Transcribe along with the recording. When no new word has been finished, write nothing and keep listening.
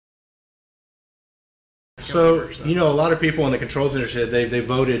So, you know, a lot of people in the controls industry, they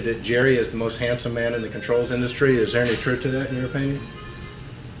voted that Jerry is the most handsome man in the controls industry. Is there any truth to that, in your opinion?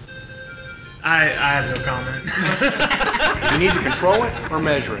 I have no comment. You need to control it or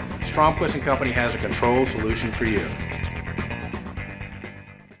measure it. Stromquist & Company has a control solution for you.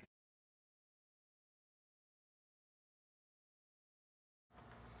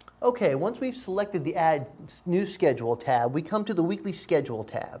 Okay, once we've selected the Add New Schedule tab, we come to the Weekly Schedule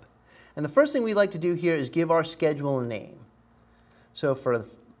tab. And the first thing we like to do here is give our schedule a name. So for the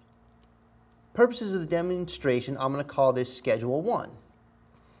purposes of the demonstration, I'm going to call this Schedule 1.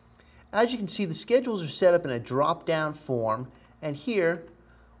 As you can see, the schedules are set up in a drop-down form, and here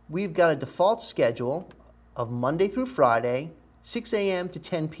we've got a default schedule of Monday through Friday, 6 a.m. to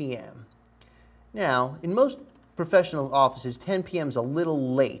 10 p.m. Now, in most professional offices, 10 p.m. is a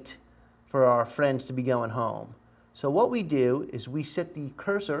little late for our friends to be going home. So what we do is we set the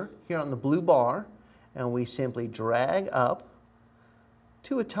cursor here on the blue bar, and we simply drag up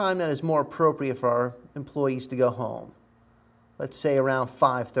to a time that is more appropriate for our employees to go home. Let's say around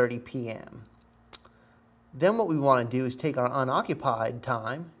 5:30 p.m. Then what we want to do is take our unoccupied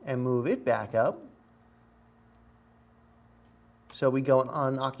time and move it back up. So we go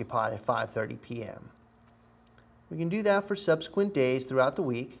unoccupied at 5:30 p.m. We can do that for subsequent days throughout the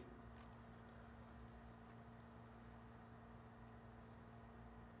week.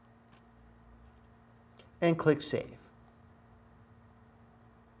 And click Save.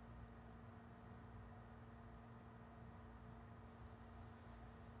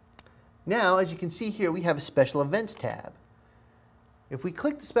 Now, as you can see here, we have a Special Events tab. If we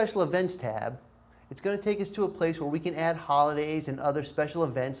click the Special Events tab, it's going to take us to a place where we can add holidays and other special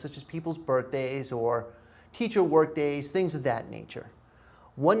events such as people's birthdays or teacher work days, things of that nature.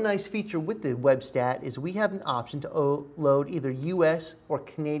 One nice feature with the WebStat is we have an option to load either US or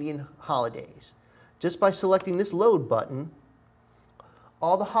Canadian holidays. Just by selecting this Load button,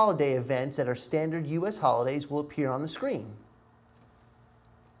 all the holiday events that are standard US holidays will appear on the screen.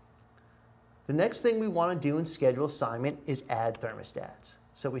 The next thing we want to do in Schedule Assignment is add thermostats.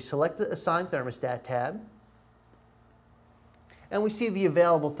 So we select the Assign Thermostat tab, and we see the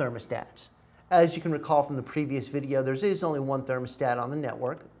available thermostats. As you can recall from the previous video, there is only one thermostat on the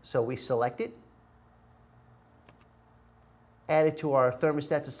network, so we select it, add it to our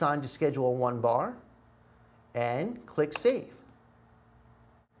thermostats assigned to Schedule 1 bar, and click Save.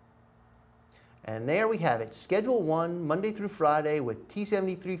 And there we have it, Schedule 1, Monday through Friday with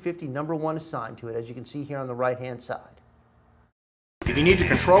T7350 number 1 assigned to it, as you can see here on the right-hand side. If you need to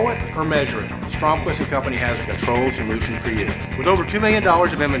control it or measure it, Stromquist & Company has a control solution for you. With over $2 million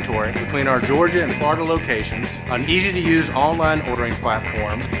of inventory between our Georgia and Florida locations, an easy-to-use online ordering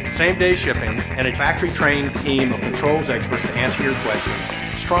platform, same-day shipping, and a factory-trained team of controls experts to answer your questions,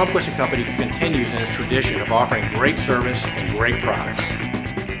 Stromquist & Company continues in its tradition of offering great service and great products.